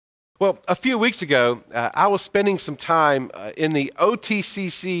Well, a few weeks ago, I was spending some time in the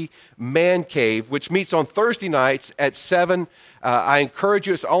OTCC Man Cave, which meets on Thursday nights at 7. I encourage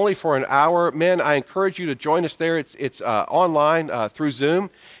you, it's only for an hour. Men, I encourage you to join us there. It's online through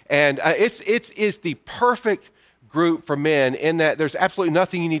Zoom. And it is the perfect group for men in that there's absolutely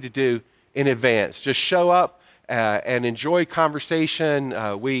nothing you need to do in advance. Just show up and enjoy conversation.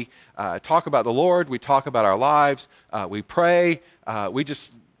 We talk about the Lord. We talk about our lives. We pray. We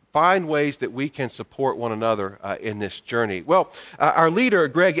just find ways that we can support one another in this journey. Well, our leader,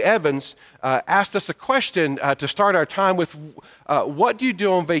 Greg Evans, asked us a question to start our time with, what do you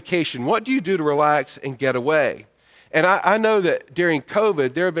do on vacation? What do you do to relax and get away? And I know that during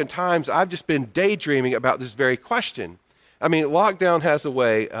COVID, there have been times I've just been daydreaming about this very question. I mean, lockdown has a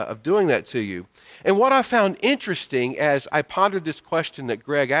way of doing that to you. And what I found interesting as I pondered this question that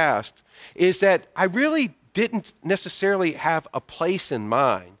Greg asked is that I really didn't necessarily have a place in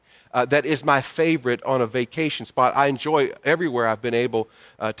mind that is my favorite on a vacation spot. I enjoy everywhere I've been able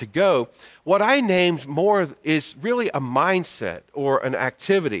to go. What I named more is really a mindset or an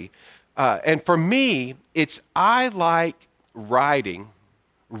activity. And for me, I like riding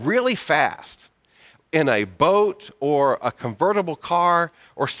really fast in a boat or a convertible car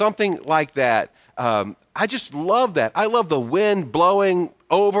or something like that. I just love that. I love the wind blowing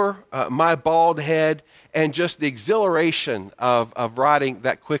over my bald head and just the exhilaration of riding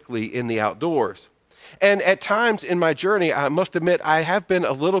that quickly in the outdoors. And at times in my journey, I must admit, I have been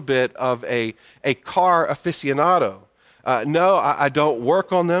a little bit of a car aficionado. No, I don't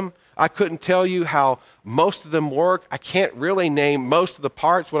work on them. I couldn't tell you how most of them work. I can't really name most of the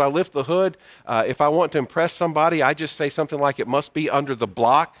parts. When I lift the hood, if I want to impress somebody, I just say something like it must be under the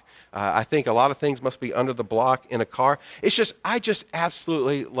block. I think a lot of things must be under the block in a car. I just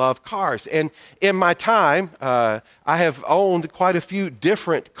absolutely love cars. And in my time, I have owned quite a few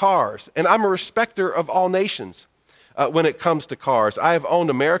different cars. And I'm a respecter of all nations when it comes to cars. I have owned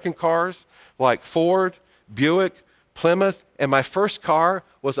American cars like Ford, Buick, Plymouth, and my first car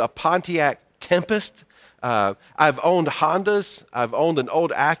was a Pontiac Tempest. I've owned Hondas. I've owned an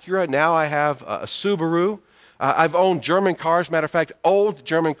old Acura. Now I have a Subaru. I've owned German cars. Matter of fact, old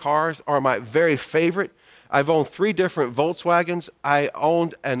German cars are my very favorite. I've owned 3 different Volkswagens. I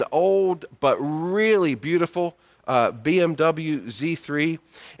owned an old but really beautiful BMW Z3.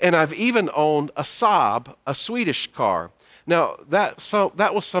 And I've even owned a Saab, a Swedish car. Now,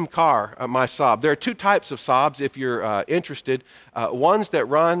 that was some car, my Saab. There are 2 types of Saabs, if you're interested, ones that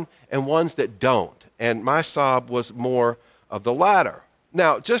run and ones that don't. And my Saab was more of the latter.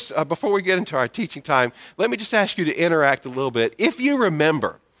 Now, just before we get into our teaching time, let me just ask you to interact a little bit. If you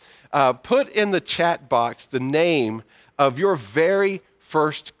remember, put in the chat box the name of your very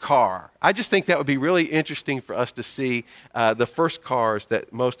first car. I just think that would be really interesting for us to see the first cars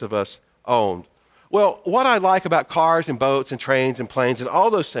that most of us owned. Well, what I like about cars and boats and trains and planes and all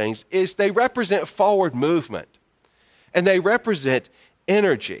those things is they represent forward movement, and they represent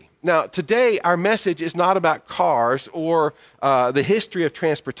energy. Now, today, our message is not about cars or the history of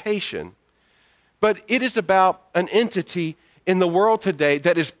transportation, but it is about an entity in the world today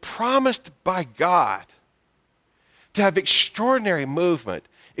that is promised by God to have extraordinary movement,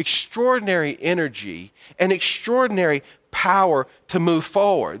 extraordinary energy, and extraordinary power to move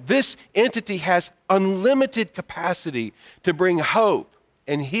forward. This entity has unlimited capacity to bring hope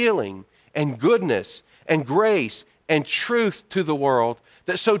and healing and goodness and grace and truth to the world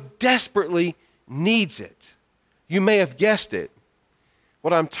that so desperately needs it. You may have guessed it.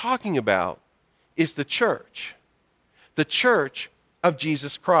 What I'm talking about is the church of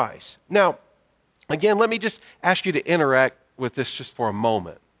Jesus Christ. Now, again, let me just ask you to interact with this just for a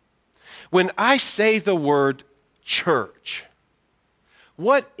moment. When I say the word church,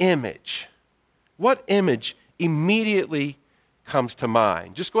 what image immediately comes to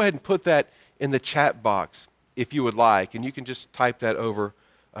mind? Just go ahead and put that in the chat box if you would like, and you can just type that over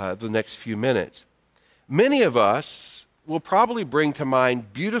the next few minutes. Many of us will probably bring to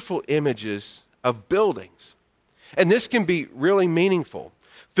mind beautiful images of buildings, and this can be really meaningful.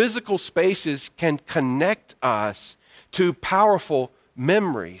 Physical spaces can connect us to powerful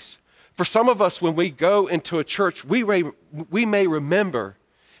memories. For some of us, when we go into a church, we may remember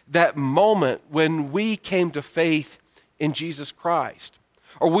that moment when we came to faith in Jesus Christ.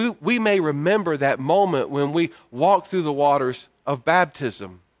 Or we may remember that moment when we walked through the waters of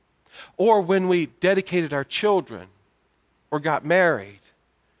baptism, or when we dedicated our children, or got married,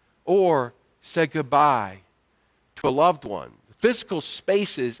 or said goodbye to a loved one. Physical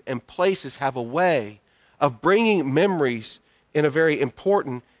spaces and places have a way of bringing memories in a very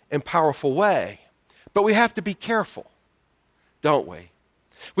important and powerful way. But we have to be careful, don't we?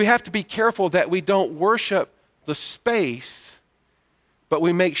 We have to be careful that we don't worship the space, but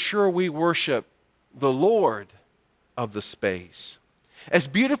we make sure we worship the Lord of the space. As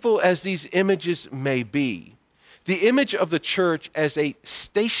beautiful as these images may be, the image of the church as a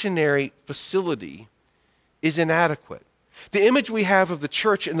stationary facility is inadequate. The image we have of the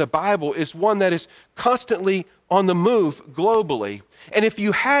church in the Bible is one that is constantly on the move globally. And if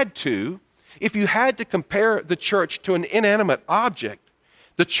you had to compare the church to an inanimate object,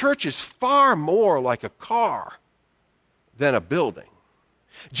 the church is far more like a car than a building.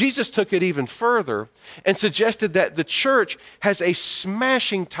 Jesus took it even further and suggested that the church has a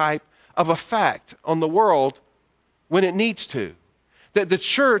smashing type of effect on the world when it needs to. That the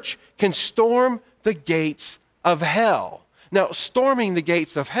church can storm the gates of hell. Now, storming the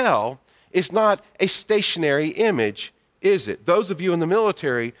gates of hell is not a stationary image, is it? Those of you in the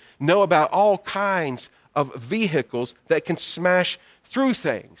military know about all kinds of vehicles that can smash through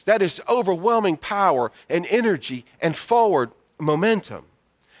things. That is overwhelming power and energy and forward momentum.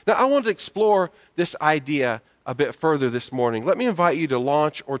 Now, I want to explore this idea a bit further this morning. Let me invite you to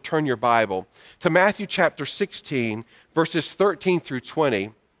launch or turn your Bible to Matthew chapter 16, verses 13 through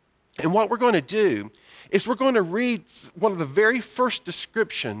 20. And what we're going to do is we're going to read one of the very first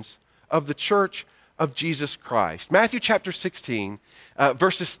descriptions of the church of Jesus Christ. Matthew chapter 16,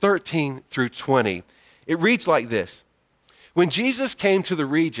 verses 13 through 20. It reads like this. When Jesus came to the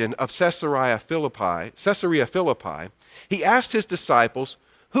region of Caesarea Philippi, he asked his disciples,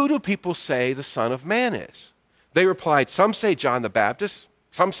 "Who do people say the Son of Man is?" They replied, "Some say John the Baptist,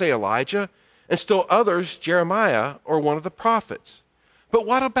 some say Elijah, and still others Jeremiah or one of the prophets. But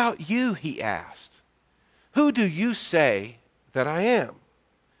what about you?" he asked. "Who do you say that I am?"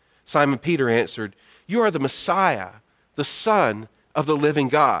 Simon Peter answered, "You are the Messiah, the Son of the living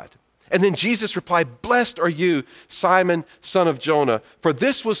God." And then Jesus replied, "Blessed are you, Simon, son of Jonah, for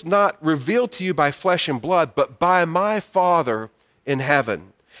this was not revealed to you by flesh and blood, but by my Father in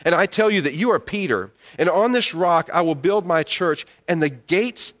heaven. And I tell you that you are Peter, and on this rock I will build my church, and the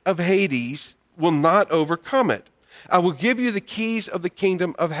gates of Hades will not overcome it. I will give you the keys of the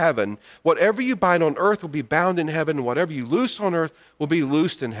kingdom of heaven. Whatever you bind on earth will be bound in heaven, and whatever you loose on earth will be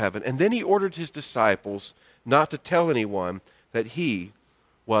loosed in heaven." And then he ordered his disciples not to tell anyone that he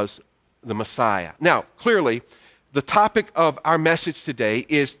was the Messiah. Now, clearly, the topic of our message today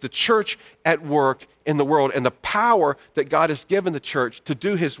is the church at work in the world and the power that God has given the church to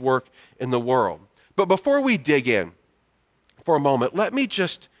do his work in the world. But before we dig in for a moment, let me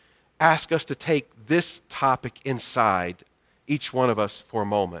just ask us to take this topic inside each one of us for a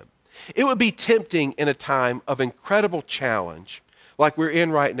moment. It would be tempting in a time of incredible challenge, like we're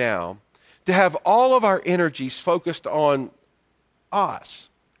in right now, to have all of our energies focused on us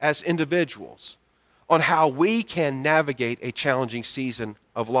as individuals, on how we can navigate a challenging season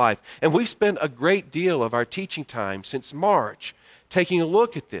of life. And we've spent a great deal of our teaching time since March taking a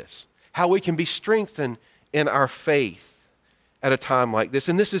look at this, how we can be strengthened in our faith at a time like this.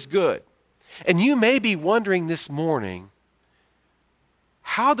 And this is good. And you may be wondering this morning,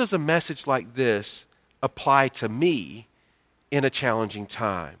 how does a message like this apply to me in a challenging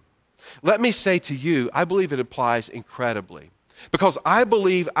time? Let me say to you, I believe it applies incredibly. Because I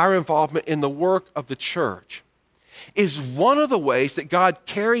believe our involvement in the work of the church is one of the ways that God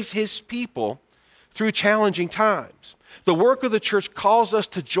carries his people through challenging times. The work of the church calls us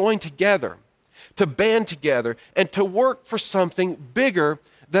to join together, to band together, and to work for something bigger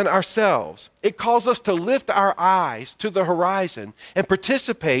than ourselves. It calls us to lift our eyes to the horizon and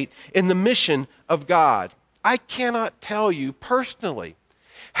participate in the mission of God. I cannot tell you personally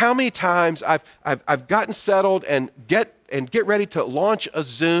how many times I've gotten settled and get ready to launch a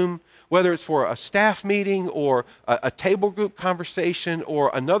Zoom, whether it's for a staff meeting or a table group conversation or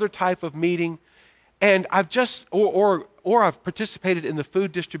another type of meeting, and I've just or I've participated in the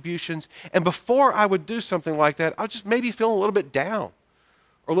food distributions, and before I would do something like that, I'll just maybe feel a little bit down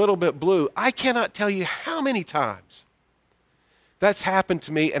or a little bit blue. I cannot tell you how many times that's happened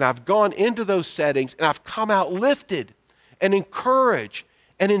to me, and I've gone into those settings and I've come out lifted and encouraged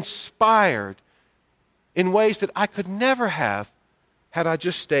and inspired in ways that I could never have had I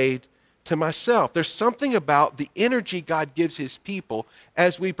just stayed to myself. There's something about the energy God gives his people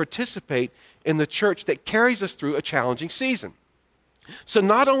as we participate in the church that carries us through a challenging season. So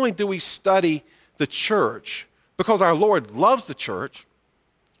not only do we study the church because our Lord loves the church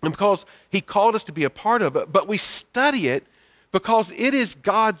and because he called us to be a part of it, but we study it because it is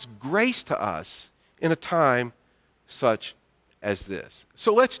God's grace to us in a time such as this.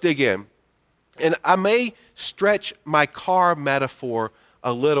 So let's dig in. And I may stretch my car metaphor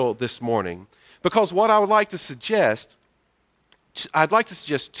a little this morning because what I would like to suggest I'd like to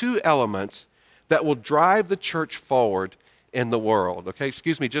suggest two elements that will drive the church forward in the world. Okay,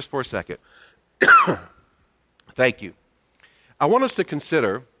 excuse me just for a second. Thank you. I want us to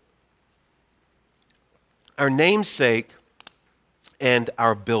consider our namesake and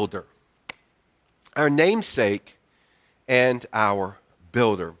our builder. Our namesake and our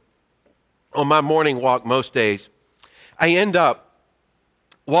builder. On my morning walk most days, I end up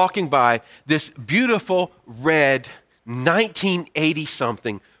walking by this beautiful red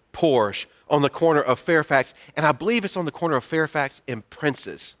 1980-something Porsche on the corner of Fairfax, and I believe it's on the corner of Fairfax and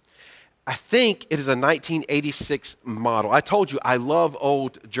Princess. I think it is a 1986 model. I told you I love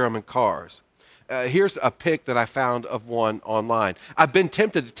old German cars. Here's a pic that I found of one online. I've been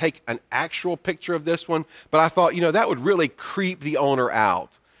tempted to take an actual picture of this one, but I thought, that would really creep the owner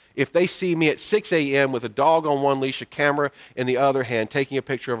out. If they see me at 6 a.m. with a dog on one leash, a camera in the other hand, taking a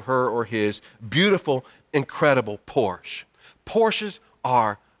picture of her or his beautiful, incredible Porsche. Porsches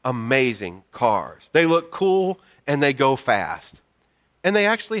are amazing cars. They look cool and they go fast. And they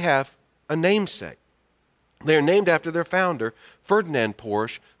actually have a namesake. They're named after their founder, Ferdinand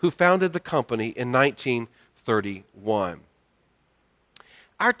Porsche, who founded the company in 1931.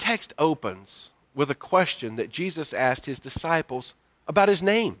 Our text opens with a question that Jesus asked his disciples about his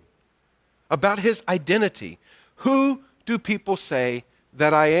name, about his identity. Who do people say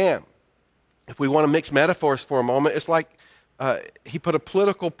that I am? If we want to mix metaphors for a moment, it's like he put a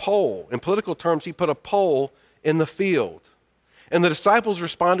political pole. In political terms, he put a pole in the field. And the disciples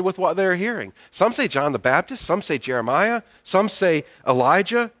responded with what they're hearing. Some say John the Baptist, some say Jeremiah, some say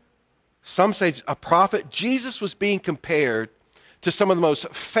Elijah, some say a prophet. Jesus was being compared to some of the most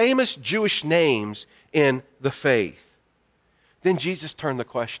famous Jewish names in the faith. Then Jesus turned the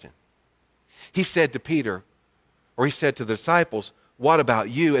question. He said to Peter, or he said to the disciples, "What about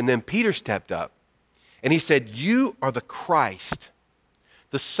you?" And then Peter stepped up and he said, "You are the Christ,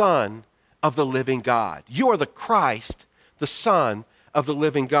 the Son of the living God." You are the Christ, the Son of the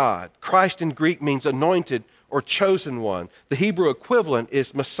living God. Christ in Greek means anointed or chosen one. The Hebrew equivalent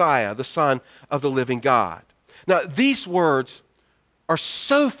is Messiah, the Son of the living God. Now, these words are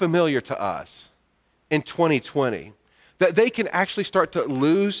so familiar to us in 2020 that they can actually start to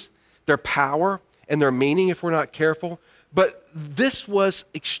lose their power and their meaning if we're not careful. But this was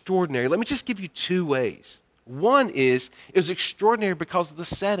extraordinary. Let me just give you two ways. One is, it was extraordinary because of the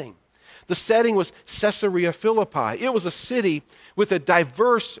setting. The setting was Caesarea Philippi. It was a city with a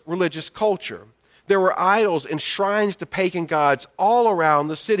diverse religious culture. There were idols and shrines to pagan gods all around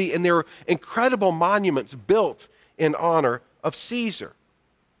the city, and there were incredible monuments built in honor of Caesar.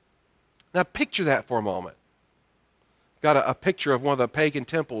 Now picture that for a moment. Got a picture of one of the pagan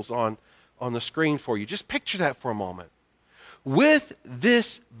temples on the screen for you. Just picture that for a moment. With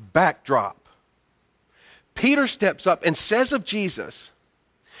this backdrop, Peter steps up and says of Jesus,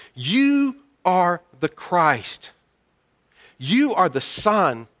 "You are the Christ. You are the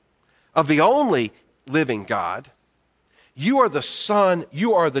Son of the only living God. You are the Son.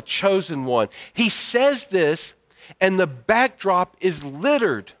 You are the chosen one." He says this, and the backdrop is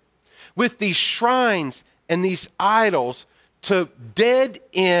littered with these shrines and these idols to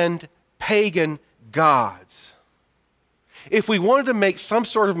dead-end pagan gods. If we wanted to make some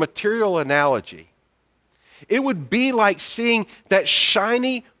sort of material analogy, it would be like seeing that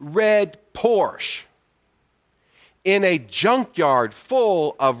shiny red Porsche in a junkyard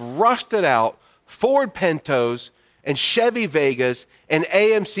full of rusted out Ford Pintos and Chevy Vegas and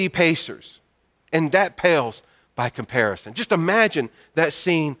AMC Pacers. And that pales by comparison. Just imagine that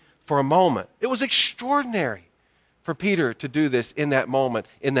scene for a moment. It was extraordinary for Peter to do this in that moment,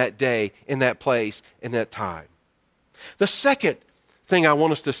 in that day, in that place, in that time. The second thing I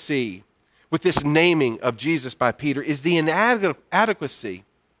want us to see with this naming of Jesus by Peter is the inadequacy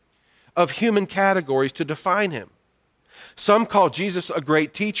of human categories to define him. Some call Jesus a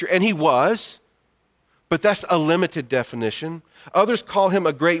great teacher, and he was, but that's a limited definition. Others call him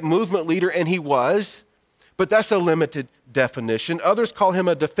a great movement leader, and he was, but that's a limited definition. Others call him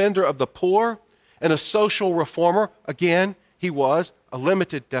a defender of the poor and a social reformer. Again, he was, a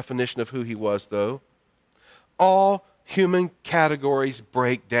limited definition of who he was, though. All human categories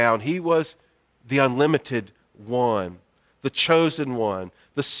break down. He was the unlimited one, the chosen one,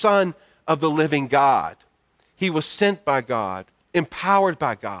 the Son of the living God. He was sent by God, empowered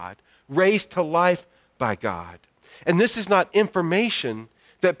by God, raised to life by God. And this is not information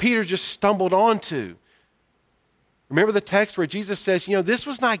that Peter just stumbled onto. Remember the text where Jesus says, this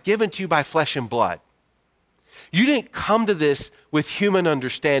was not given to you by flesh and blood. You didn't come to this with human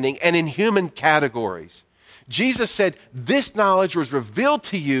understanding and in human categories. Jesus said, this knowledge was revealed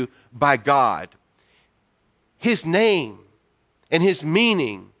to you by God. His name and his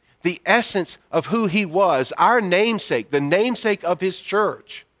meaning, the essence of who he was, our namesake, the namesake of his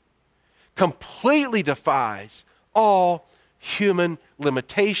church, completely defies all human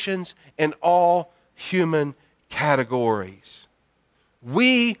limitations and all human categories.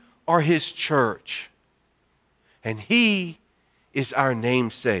 We are his church, and he is our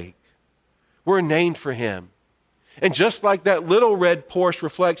namesake. We're named for him. And just like that little red Porsche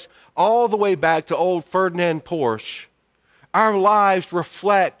reflects all the way back to old Ferdinand Porsche, our lives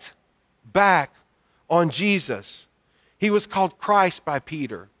reflect back on Jesus. He was called Christ by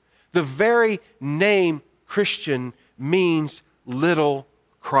Peter. The very name Christian means little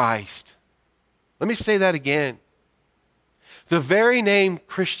Christ. Let me say that again. The very name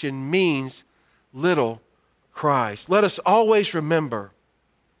Christian means little Christ. Let us always remember,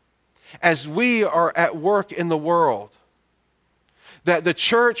 as we are at work in the world, that the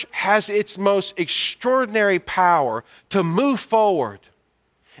church has its most extraordinary power to move forward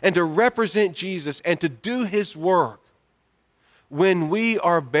and to represent Jesus and to do his work when we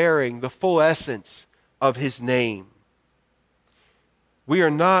are bearing the full essence of his name. We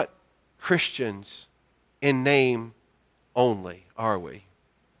are not Christians in name only, are we?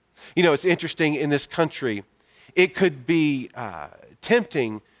 You know, it's interesting in this country, it could be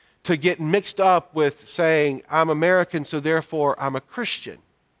tempting to get mixed up with saying, I'm American, so therefore I'm a Christian.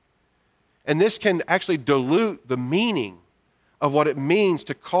 And this can actually dilute the meaning of what it means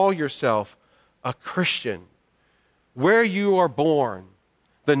to call yourself a Christian. Where you are born,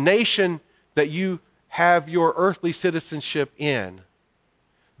 the nation that you have your earthly citizenship in,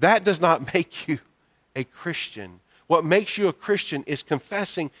 that does not make you a Christian. What makes you a Christian is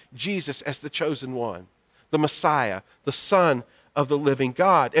confessing Jesus as the chosen one, the Messiah, the Son of the living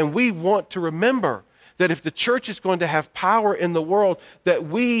God. And we want to remember that if the church is going to have power in the world, that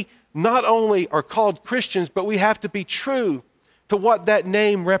we not only are called Christians, but we have to be true to what that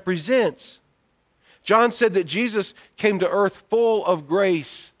name represents. John said that Jesus came to earth full of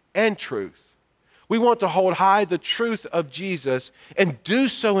grace and truth. We want to hold high the truth of Jesus and do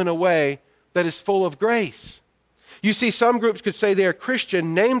so in a way that is full of grace. You see, some groups could say they are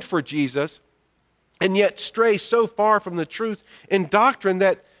Christian, named for Jesus, and yet stray so far from the truth in doctrine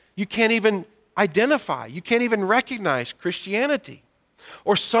that you can't even identify, you can't even recognize Christianity.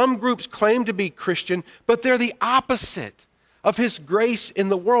 Or some groups claim to be Christian, but they're the opposite of his grace in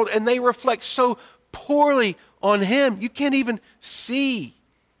the world, and they reflect so poorly on him. You can't even see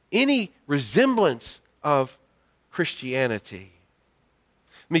any resemblance of Christianity.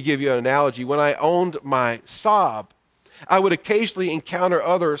 Let me give you an analogy. When I owned my Saab, I would occasionally encounter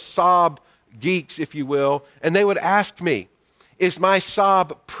other Saab geeks, if you will, and they would ask me, is my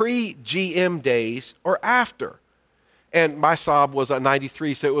Saab pre-GM days or after? And my Saab was a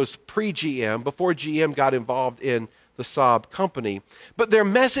 93, so it was pre-GM, before GM got involved in the Saab company. But their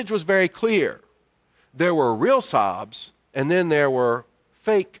message was very clear. There were real Saabs, and then there were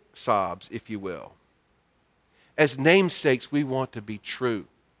fake Saabs, if you will. As namesakes, we want to be true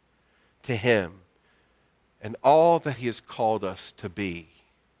to him and all that he has called us to be.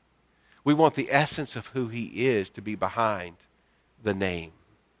 We want the essence of who he is to be behind the name.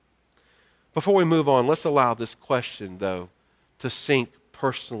 Before we move on, let's allow this question, though, to sink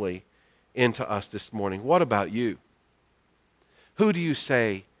personally into us this morning. What about you? Who do you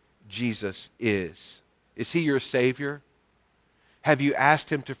say Jesus is? Is he your Savior? Have you asked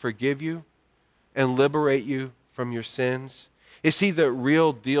him to forgive you and liberate you from your sins? Is he the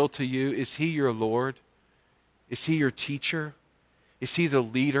real deal to you? Is he your Lord? Is he your teacher? Is he the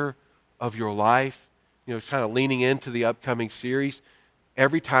leader of your life? You know, kind of leaning into the upcoming series.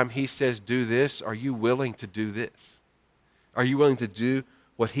 Every time he says, do this, are you willing to do this? Are you willing to do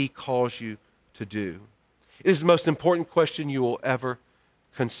what he calls you to do? It is the most important question you will ever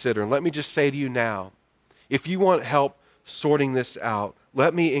consider. And let me just say to you now, if you want help sorting this out,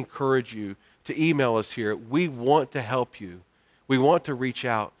 let me encourage you to email us here. We want to help you. We want to reach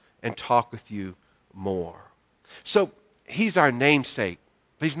out and talk with you more. So he's our namesake,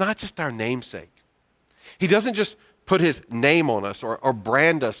 but he's not just our namesake. He doesn't just put his name on us or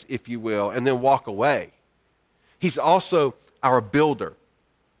brand us, if you will, and then walk away. He's also our builder.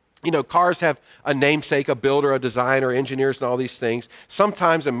 You know, cars have a namesake, a builder, a designer, engineers, and all these things.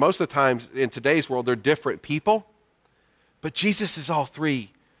 Sometimes, and most of the times in today's world, they're different people. But Jesus is all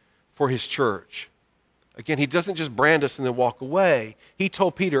three for his church. Again, he doesn't just brand us and then walk away. He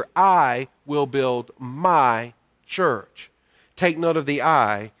told Peter, I will build my church. Take note of the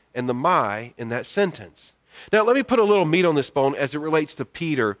I and the my in that sentence. Now, let me put a little meat on this bone as it relates to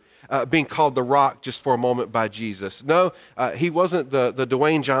Peter being called the rock just for a moment by Jesus. No, he wasn't the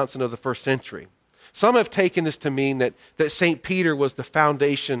Dwayne Johnson of the first century. Some have taken this to mean that St. Peter was the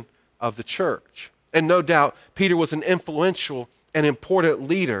foundation of the church. And no doubt, Peter was an influential and important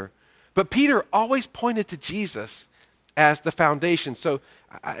leader. But Peter always pointed to Jesus as the foundation. So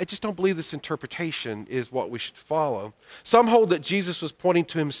I just don't believe this interpretation is what we should follow. Some hold that Jesus was pointing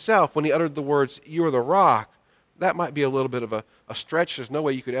to himself when he uttered the words, "You are the rock." That might be a little bit of a stretch. There's no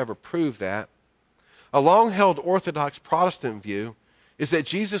way you could ever prove that. A long-held Orthodox Protestant view is that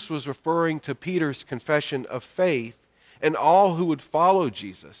Jesus was referring to Peter's confession of faith, and all who would follow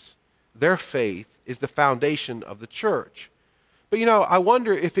Jesus, their faith is the foundation of the church. But I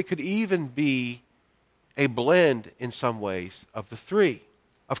wonder if it could even be a blend in some ways of the three.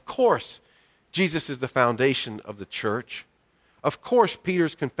 Of course, Jesus is the foundation of the church. Of course,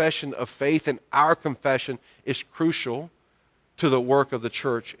 Peter's confession of faith and our confession is crucial to the work of the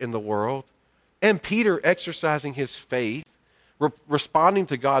church in the world. And Peter exercising his faith, responding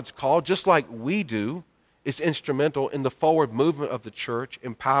to God's call, just like we do, is instrumental in the forward movement of the church,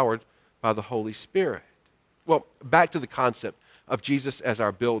 empowered by the Holy Spirit. Well, back to the concept of Jesus as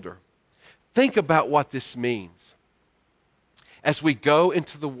our builder. Think about what this means. As we go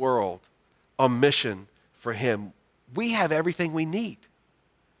into the world on mission for him, we have everything we need.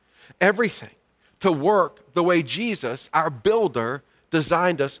 Everything to work the way Jesus, our builder,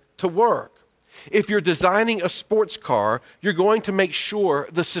 designed us to work. If you're designing a sports car, you're going to make sure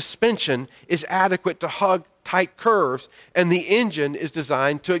the suspension is adequate to hug tight curves and the engine is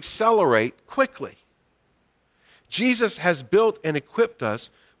designed to accelerate quickly. Jesus has built and equipped us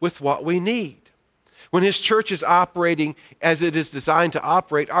with what we need. When his church is operating as it is designed to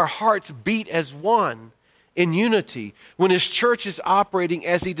operate, our hearts beat as one in unity. When his church is operating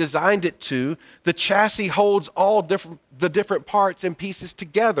as he designed it to, the chassis holds all the different parts and pieces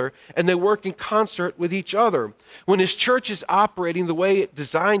together, and they work in concert with each other. When his church is operating the way it's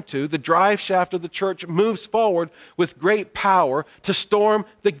designed to, the drive shaft of the church moves forward with great power to storm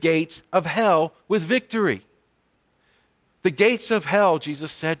the gates of hell with victory. The gates of hell,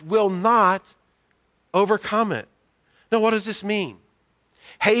 Jesus said, will not overcome it. Now, what does this mean?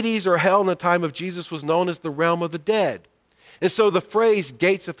 Hades, or hell in the time of Jesus, was known as the realm of the dead. And so the phrase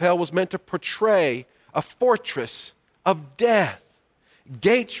gates of hell was meant to portray a fortress of death.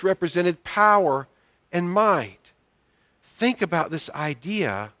 Gates represented power and might. Think about this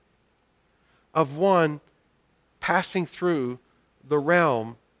idea of one passing through the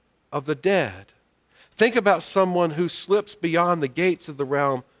realm of the dead. Think about someone who slips beyond the gates of the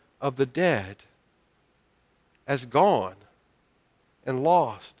realm of the dead as gone and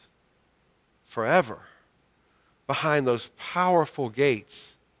lost forever behind those powerful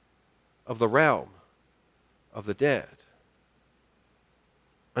gates of the realm of the dead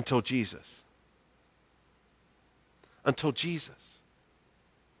until Jesus. Until Jesus.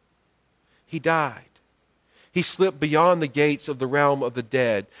 He died. He slipped beyond the gates of the realm of the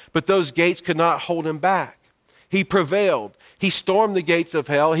dead, but those gates could not hold him back. He prevailed. He stormed the gates of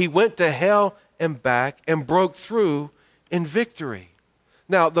hell. He went to hell and back and broke through in victory.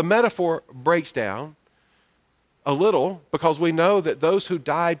 Now, the metaphor breaks down a little because we know that those who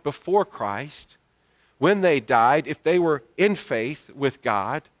died before Christ, when they died, if they were in faith with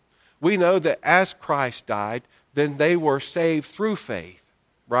God, we know that as Christ died, then they were saved through faith,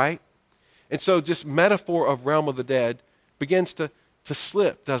 right? And so this metaphor of realm of the dead begins to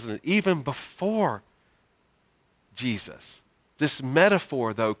slip, doesn't it? Even before Jesus. This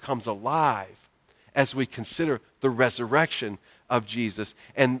metaphor, though, comes alive as we consider the resurrection of Jesus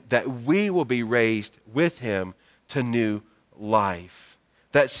and that we will be raised with him to new life.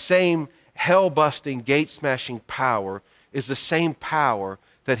 That same hell-busting, gate-smashing power is the same power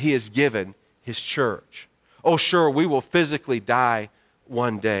that he has given his church. Oh, sure, we will physically die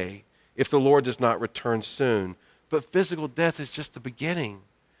one day if the Lord does not return soon. But physical death is just the beginning.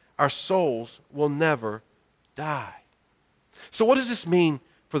 Our souls will never die. So what does this mean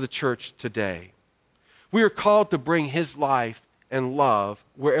for the church today? We are called to bring his life and love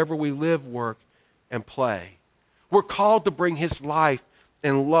wherever we live, work, and play. We're called to bring his life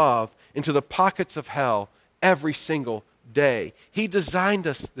and love into the pockets of hell every single day. He designed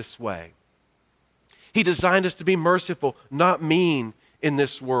us this way. He designed us to be merciful, not mean in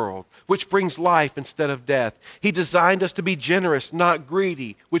this world, which brings life instead of death. He designed us to be generous, not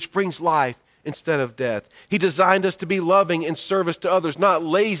greedy, which brings life instead of death. He designed us to be loving in service to others, not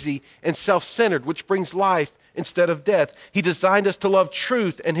lazy and self-centered, which brings life instead of death. He designed us to love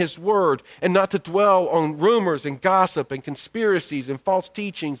truth and his word and not to dwell on rumors and gossip and conspiracies and false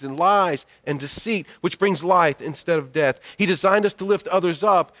teachings and lies and deceit, which brings life instead of death. He designed us to lift others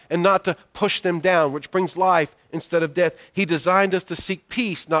up and not to push them down, which brings life instead of death. He designed us to seek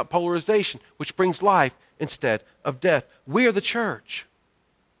peace, not polarization, which brings life instead of death. We are the church.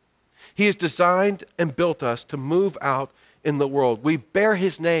 He has designed and built us to move out in the world. We bear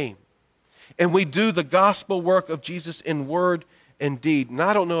his name, and we do the gospel work of Jesus in word and deed. And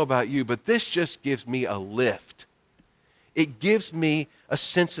I don't know about you, but this just gives me a lift. It gives me a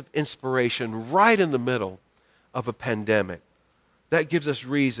sense of inspiration right in the middle of a pandemic. That gives us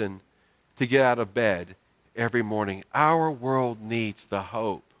reason to get out of bed every morning. Our world needs the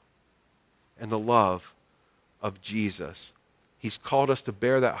hope and the love of Jesus. He's called us to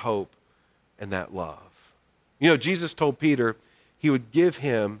bear that hope and that love. You know, Jesus told Peter he would give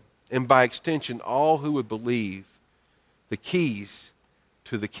him, and by extension, all who would believe, the keys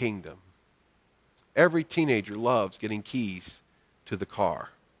to the kingdom. Every teenager loves getting keys to the car.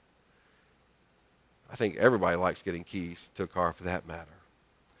 I think everybody likes getting keys to a car for that matter.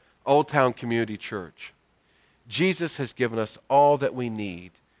 Old Town Community Church. Jesus has given us all that we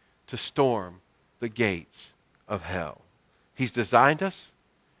need to storm the gates of hell. He's designed us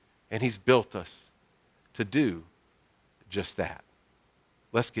and he's built us to do just that.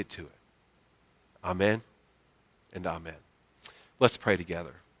 Let's get to it. Amen and amen. Let's pray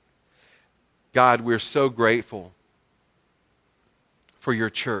together. God, we're so grateful for your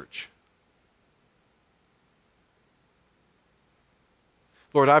church.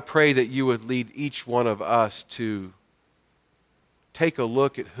 Lord, I pray that you would lead each one of us to take a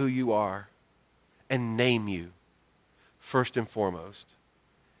look at who you are and name you first and foremost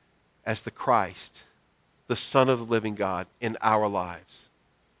as the Christ, the Son of the living God in our lives.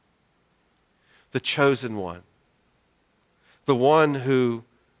 The chosen one, the one who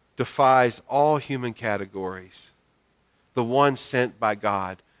defies all human categories, the one sent by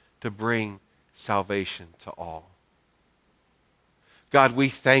God to bring salvation to all. God, we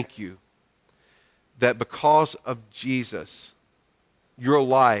thank you that because of Jesus, your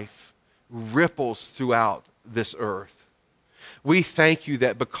life ripples throughout this earth. We thank you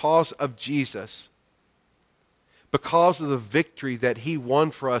that because of Jesus, because of the victory that he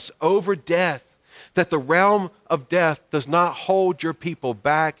won for us over death, that the realm of death does not hold your people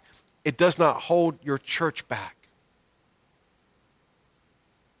back. It does not hold your church back.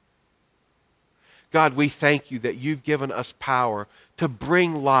 God, we thank you that you've given us power to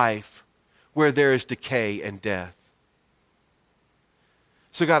bring life where there is decay and death.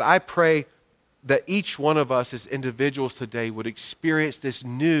 So God, I pray that each one of us as individuals today would experience this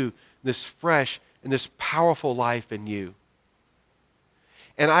new, this fresh, and this powerful life in you.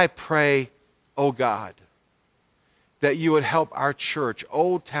 And I pray, oh God, that you would help our church,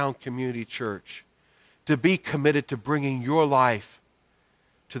 Old Town Community Church, to be committed to bringing your life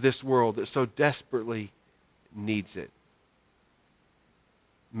to this world that so desperately needs it.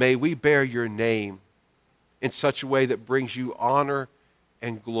 May we bear your name in such a way that brings you honor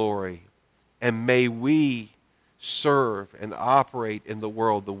and glory. And may we serve and operate in the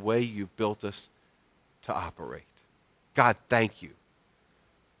world the way you've built us to operate. God, thank you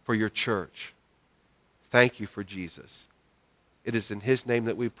for your church. Thank you for Jesus. It is in his name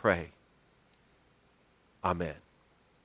that we pray. Amen.